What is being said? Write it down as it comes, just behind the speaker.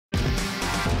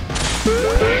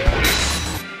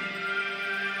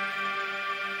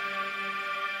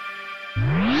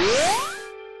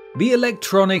The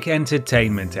Electronic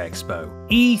Entertainment Expo.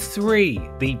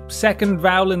 E3, the second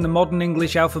vowel in the modern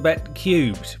English alphabet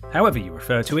cubed. However you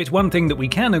refer to it, one thing that we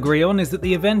can agree on is that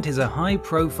the event is a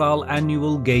high-profile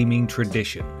annual gaming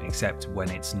tradition, except when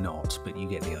it's not, but you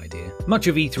get the idea. Much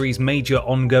of E3's major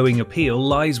ongoing appeal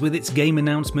lies with its game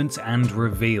announcements and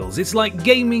reveals. It's like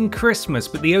gaming Christmas,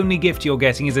 but the only gift you're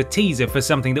getting is a teaser for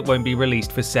something that won't be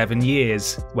released for 7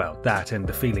 years. Well, that and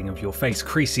the feeling of your face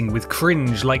creasing with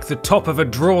cringe like the top of a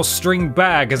drawstring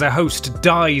bag as a host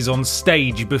dies on stage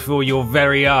before your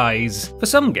very eyes. For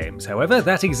some games, however,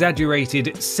 that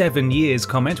exaggerated 7 years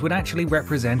comment would actually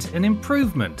represent an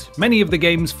improvement. Many of the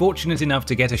games fortunate enough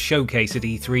to get a showcase at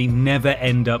E3 never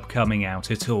end up coming out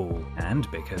at all.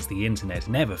 And because the internet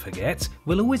never forgets,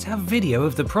 we'll always have video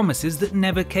of the promises that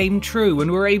never came true,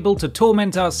 and we're able to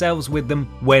torment ourselves with them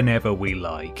whenever we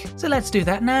like. So let's do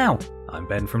that now. I'm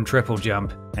Ben from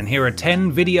TripleJump, and here are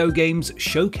 10 video games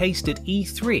showcased at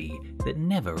E3 that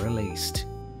never released.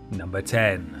 Number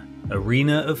 10.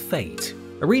 Arena of Fate.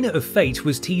 Arena of Fate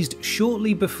was teased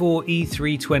shortly before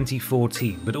E3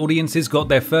 2014, but audiences got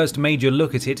their first major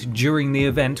look at it during the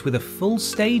event with a full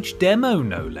stage demo,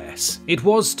 no less. It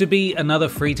was to be another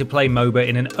free-to-play MOBA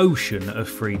in an ocean of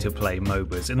free-to-play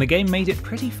MOBAs, and the game made it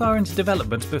pretty far into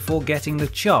development before getting the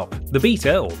chop. The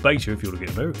beta, or beta if you want to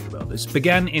get American about this,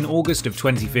 began in August of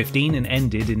 2015 and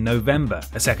ended in November.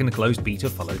 A second closed beta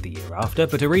followed the year after,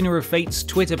 but Arena of Fate's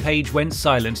Twitter page went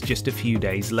silent just a few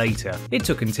days later. It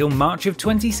took until March of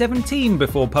 2017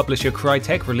 before publisher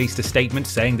Crytek released a statement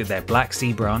saying that their Black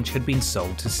Sea branch had been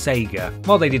sold to Sega.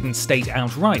 While they didn't state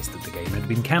outright that the game had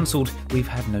been cancelled, we've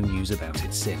had no news about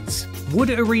it since.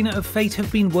 Would Arena of Fate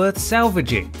have been worth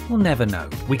salvaging? We'll never know.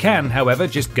 We can, however,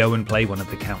 just go and play one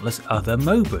of the countless other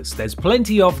MOBAs. There's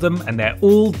plenty of them, and they're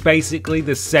all basically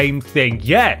the same thing.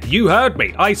 Yeah, you heard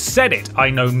me. I said it. I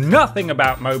know nothing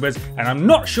about MOBAs, and I'm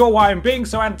not sure why I'm being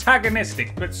so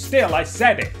antagonistic, but still, I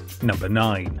said it. Number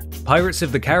 9. Pirates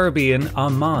of the Caribbean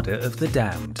Armada of the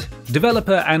Damned.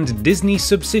 Developer and Disney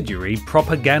subsidiary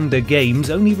Propaganda Games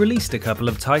only released a couple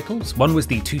of titles. One was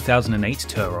the 2008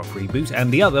 Turok reboot, and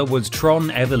the other was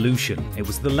Tron Evolution. It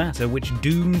was the latter which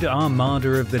doomed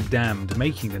Armada of the Damned,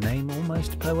 making the name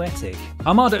almost poetic.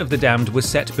 Armada of the Damned was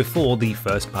set before the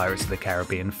first Pirates of the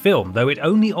Caribbean film, though it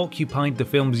only occupied the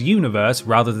film's universe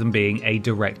rather than being a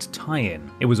direct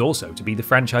tie-in. It was also to be the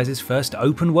franchise's first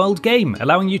open-world game,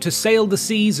 allowing you to sail the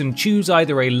seas and choose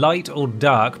either a light or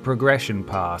dark progression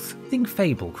path. Think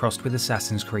Fable crossed with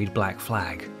Assassin's Creed Black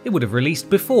Flag. It would have released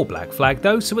before Black Flag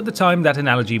though, so at the time that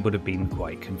analogy would have been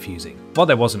quite confusing. While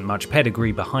there wasn't much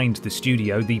pedigree behind the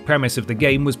studio, the premise of the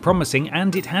game was promising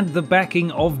and it had the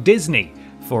backing of Disney.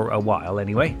 For a while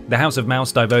anyway. The House of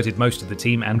Mouse diverted most of the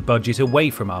team and budget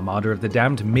away from Armada of the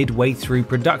Damned midway through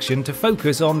production to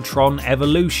focus on Tron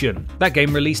Evolution. That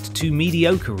game released to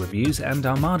mediocre reviews and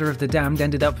Armada of the Damned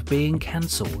ended up being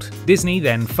cancelled. Disney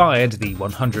then fired the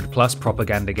 100+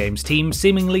 Propaganda Games team,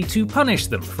 seemingly to punish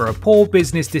them for a poor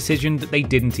business decision that they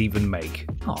didn't even make.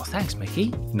 Oh, thanks Mickey.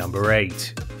 Number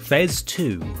 8. Fez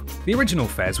 2. The original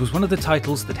Fez was one of the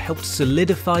titles that helped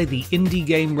solidify the indie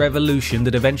game revolution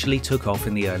that eventually took off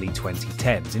in the early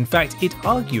 2010s. In fact, it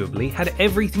arguably had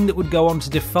everything that would go on to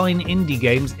define indie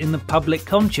games in the public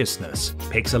consciousness.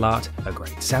 Pixel art, a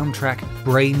great soundtrack,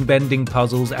 brain-bending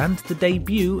puzzles, and the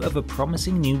debut of a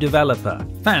promising new developer.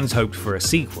 Fans hoped for a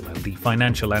sequel, and the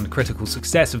financial and critical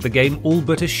success of the game all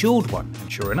but assured one. And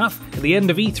sure enough, at the end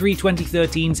of E3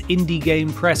 2013's Indie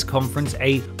Game Press Conference,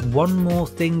 a One More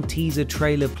Thing teaser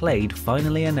trailer played,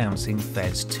 finally announcing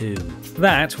Fez 2.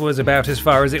 That was about as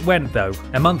far as it went though.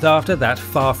 A month after that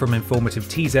far from informative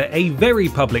teaser, a very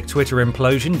public Twitter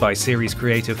implosion by series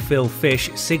creator Phil Fish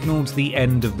signalled the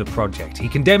end of the project. He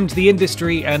condemned the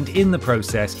industry and in the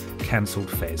process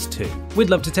cancelled Fez 2. We'd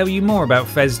love to tell you more about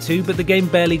Fez 2, but the game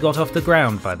barely got off the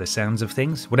ground by the sounds of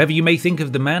things. Whatever you may think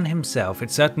of the man himself, it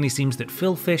certainly seems that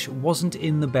Phil Fish wasn't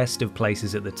in the best of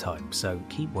places at the time, so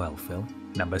keep well, Phil.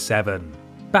 Number 7.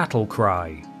 Battle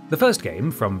Cry. The first game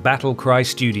from Battle Cry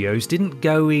Studios didn't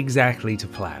go exactly to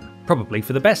plan. Probably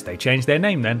for the best they changed their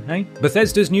name then, eh?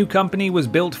 Bethesda's new company was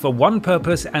built for one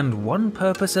purpose and one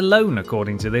purpose alone,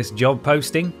 according to this job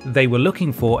posting. They were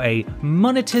looking for a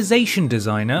monetization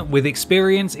designer with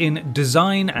experience in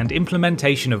design and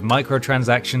implementation of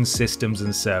microtransaction systems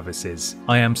and services.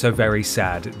 I am so very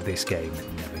sad this game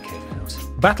never came out.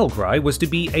 Battlecry was to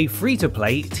be a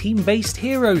free-to-play, team-based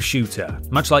hero shooter.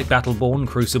 Much like Battleborn,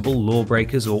 Crucible,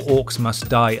 Lawbreakers, or Orcs Must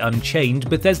Die Unchained,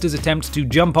 Bethesda's attempt to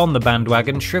jump on the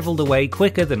bandwagon shriveled away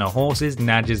quicker than a horse's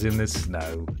nadges in the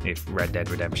snow. If Red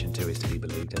Dead Redemption 2 is to be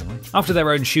believed, anyway. After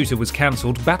their own shooter was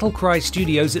cancelled, Battlecry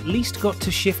Studios at least got to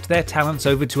shift their talents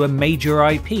over to a major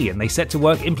IP, and they set to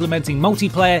work implementing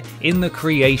multiplayer in the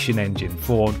creation engine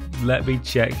for, let me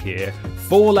check here,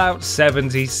 Fallout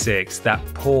 76. That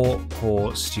poor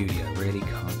studio really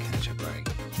can't catch a break.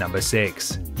 Number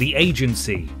 6. The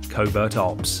Agency, Covert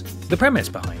Ops. The premise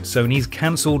behind Sony's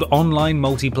cancelled online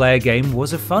multiplayer game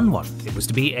was a fun one. It was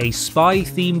to be a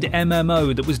spy-themed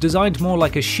MMO that was designed more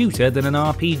like a shooter than an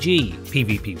RPG.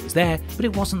 PvP was there, but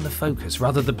it wasn't the focus.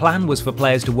 Rather, the plan was for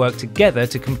players to work together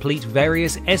to complete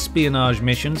various espionage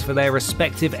missions for their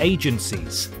respective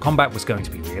agencies. Combat was going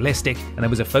to be realistic, and there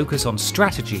was a focus on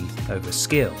strategy over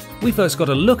skill. We first got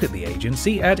a look at the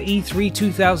Agency at E3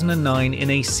 2009 in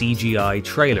a CGI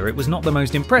trailer. It was not the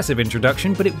most impressive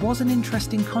introduction, but it was an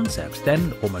interesting concept.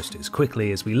 Then, almost as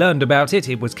quickly as we learned about it,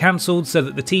 it was cancelled so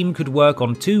that the team could work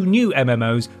on 2 new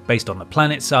MMOs based on the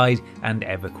PlanetSide and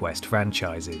EverQuest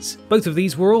franchises. Both of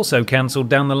these were also cancelled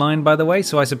down the line, by the way,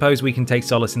 so I suppose we can take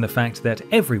solace in the fact that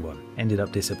everyone ended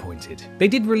up disappointed. They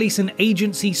did release an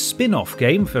Agency spin-off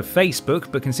game for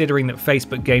Facebook, but considering that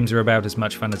Facebook games are about as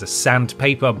much fun as a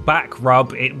sandpaper back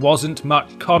rub, it wasn't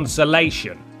much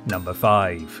consolation. Number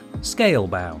 5.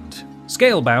 Scalebound.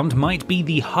 Scalebound might be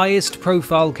the highest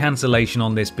profile cancellation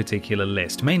on this particular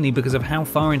list, mainly because of how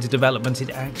far into development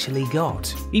it actually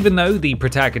got. Even though the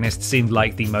protagonist seemed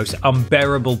like the most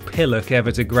unbearable pillock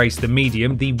ever to grace the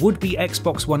medium, the would-be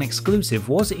Xbox One exclusive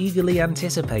was eagerly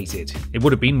anticipated. It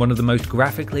would have been one of the most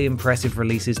graphically impressive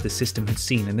releases the system had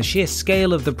seen, and the sheer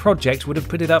scale of the project would have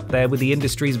put it up there with the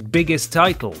industry's biggest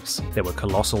titles. There were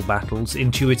colossal battles,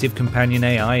 intuitive companion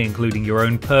AI including your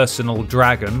own personal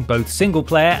dragon, both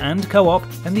single-player and co-op,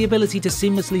 and the ability to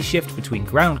seamlessly shift between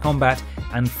ground combat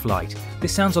and flight.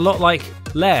 This sounds a lot like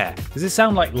Lair. Does this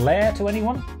sound like Lair to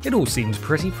anyone? It all seems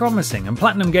pretty promising, and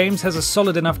Platinum Games has a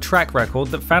solid enough track record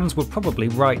that fans were probably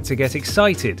right to get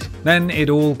excited. Then it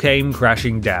all came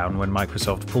crashing down when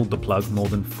Microsoft pulled the plug more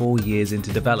than 4 years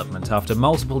into development after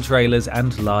multiple trailers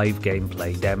and live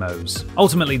gameplay demos.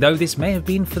 Ultimately though, this may have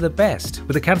been for the best.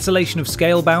 With the cancellation of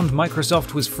Scalebound,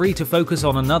 Microsoft was free to focus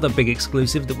on another big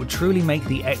exclusive that would truly make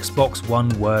the Xbox One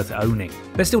worth owning.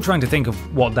 They're still trying to think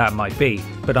of what that might be,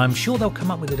 but I'm sure they'll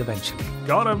come up with it eventually.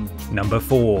 Got 'em! Number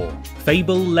 4.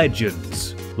 Fable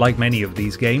Legends. Like many of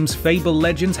these games, Fable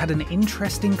Legends had an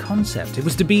interesting concept. It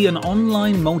was to be an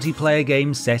online multiplayer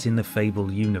game set in the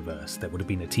Fable universe. There would have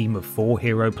been a team of 4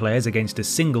 hero players against a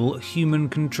single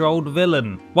human-controlled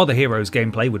villain. While the hero's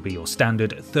gameplay would be your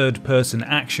standard third-person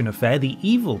action affair, the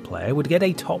evil player would get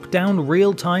a top-down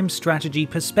real-time strategy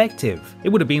perspective. It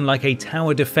would have been like a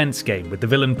tower defense game, with the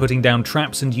villain putting down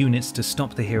traps and units to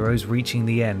stop the heroes reaching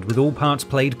the end, with all parts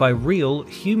played by real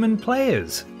human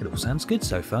players. It all sounds good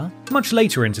so far. Much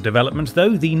later into development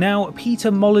though, the now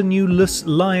Peter Molyneux-less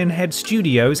Lionhead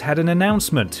Studios had an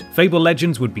announcement. Fable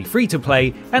Legends would be free to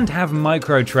play and have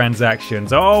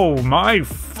microtransactions. Oh, my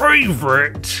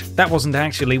favourite! That wasn't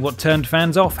actually what turned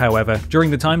fans off, however.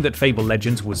 During the time that Fable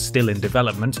Legends was still in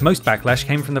development, most backlash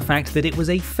came from the fact that it was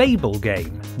a Fable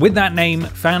game. With that name,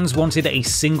 fans wanted a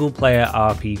single-player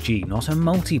RPG, not a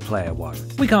multiplayer one.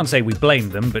 We can't say we blame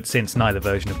them, but since neither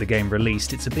version of the game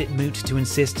released, it's a bit moot to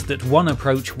insist that one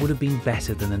approach would have been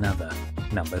better than another.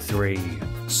 Number 3.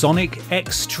 Sonic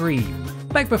X-treme.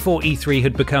 Back before E3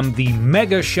 had become the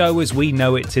mega show as we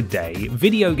know it today,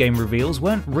 video game reveals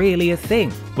weren't really a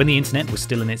thing. When the internet was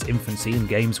still in its infancy and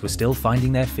games were still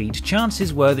finding their feet,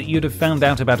 chances were that you'd have found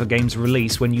out about a game's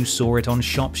release when you saw it on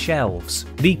shop shelves.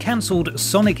 The cancelled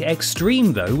Sonic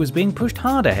X-treme though was being pushed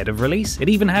hard ahead of release. It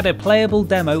even had a playable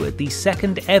demo at the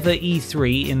second ever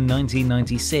E3 in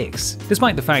 1996.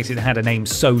 Despite the fact it had a name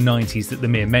so 90s that the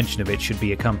mere mention of it should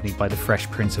be accompanied by the Fresh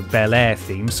Prince of Bel-Air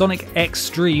theme, Sonic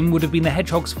X-treme would have been the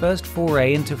Hedgehog's first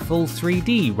foray into full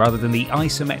 3D rather than the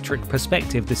isometric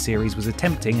perspective the series was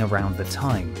attempting around the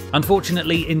time.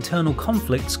 Unfortunately, internal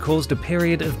conflicts caused a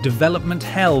period of development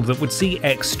hell that would see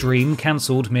X-treme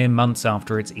cancelled mere months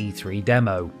after its E3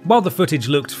 demo. While the footage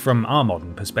looked, from our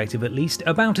modern perspective at least,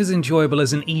 about as enjoyable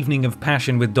as an evening of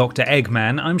passion with Dr.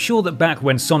 Eggman, I'm sure that back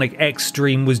when Sonic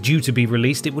X-treme was due to be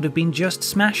released it would have been just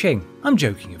smashing. I'm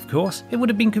joking, of course. It would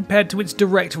have been compared to its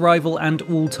direct rival and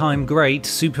all-time great,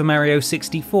 Super Mario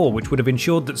 64, which would have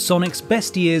ensured that Sonic's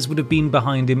best years would have been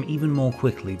behind him even more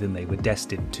quickly than they were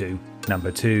destined to.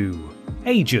 Number 2.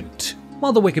 Agent.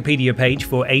 While the Wikipedia page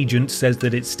for Agent says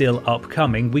that it's still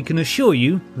upcoming, we can assure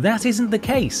you that isn't the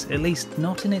case, at least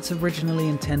not in its originally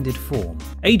intended form.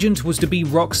 Agent was to be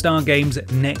Rockstar Games'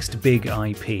 next big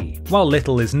IP. While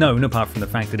little is known apart from the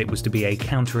fact that it was to be a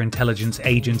counterintelligence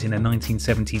agent in a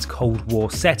 1970s Cold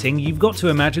War setting, you've got to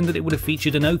imagine that it would have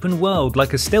featured an open world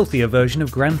like a stealthier version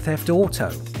of Grand Theft Auto.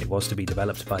 It was to be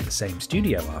developed by the same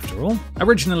studio after all.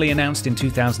 Originally announced in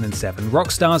 2007,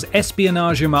 Rockstar's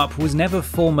espionage 'em up was never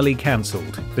formally cancelled.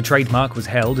 The trademark was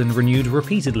held and renewed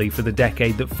repeatedly for the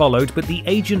decade that followed, but the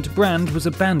Agent brand was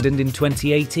abandoned in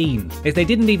 2018. If they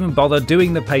didn't even bother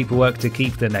doing the paperwork to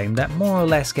keep the name, that more or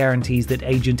less guarantees that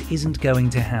Agent isn't going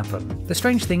to happen. The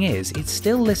strange thing is, it's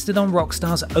still listed on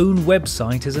Rockstar's own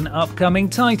website as an upcoming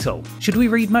title. Should we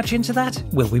read much into that?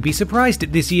 Will we be surprised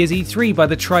at this year's E3 by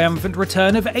the triumphant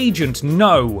return of Agent?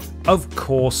 No! Of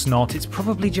course not, it's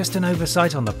probably just an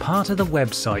oversight on the part of the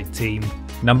website team.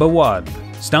 Number 1.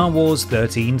 Star Wars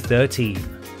 1313.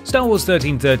 Star Wars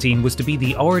 1313 was to be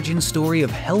the origin story of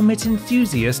helmet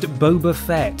enthusiast Boba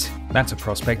Fett. That's a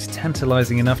prospect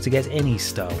tantalizing enough to get any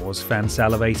Star Wars fan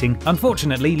salivating.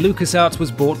 Unfortunately, LucasArts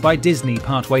was bought by Disney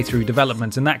partway through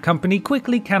development, and that company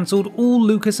quickly cancelled all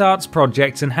LucasArts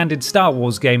projects and handed Star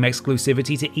Wars game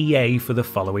exclusivity to EA for the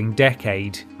following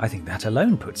decade. I think that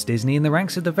alone puts Disney in the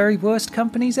ranks of the very worst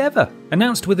companies ever.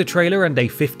 Announced with a trailer and a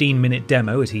 15-minute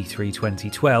demo at E3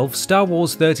 2012, Star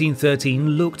Wars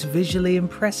 1313 looked visually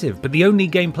impressive, but the only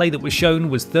gameplay that was shown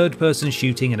was third-person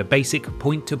shooting and a basic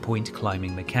point-to-point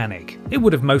climbing mechanic. It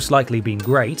would have most likely been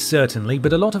great, certainly,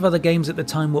 but a lot of other games at the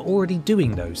time were already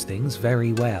doing those things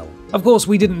very well. Of course,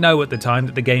 we didn't know at the time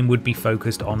that the game would be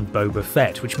focused on Boba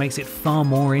Fett, which makes it far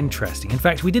more interesting. In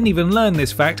fact, we didn't even learn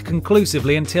this fact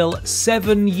conclusively until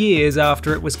 7 years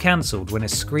after it was cancelled, when a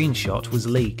screenshot was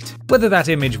leaked. Whether that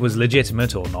image was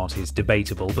legitimate or not is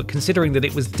debatable, but considering that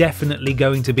it was definitely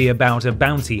going to be about a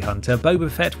bounty hunter, Boba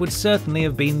Fett would certainly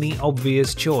have been the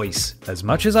obvious choice. As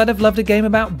much as I'd have loved a game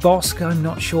about Bosk, I'm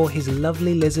not sure his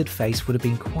lovely lizard face would have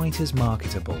been quite as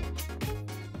marketable.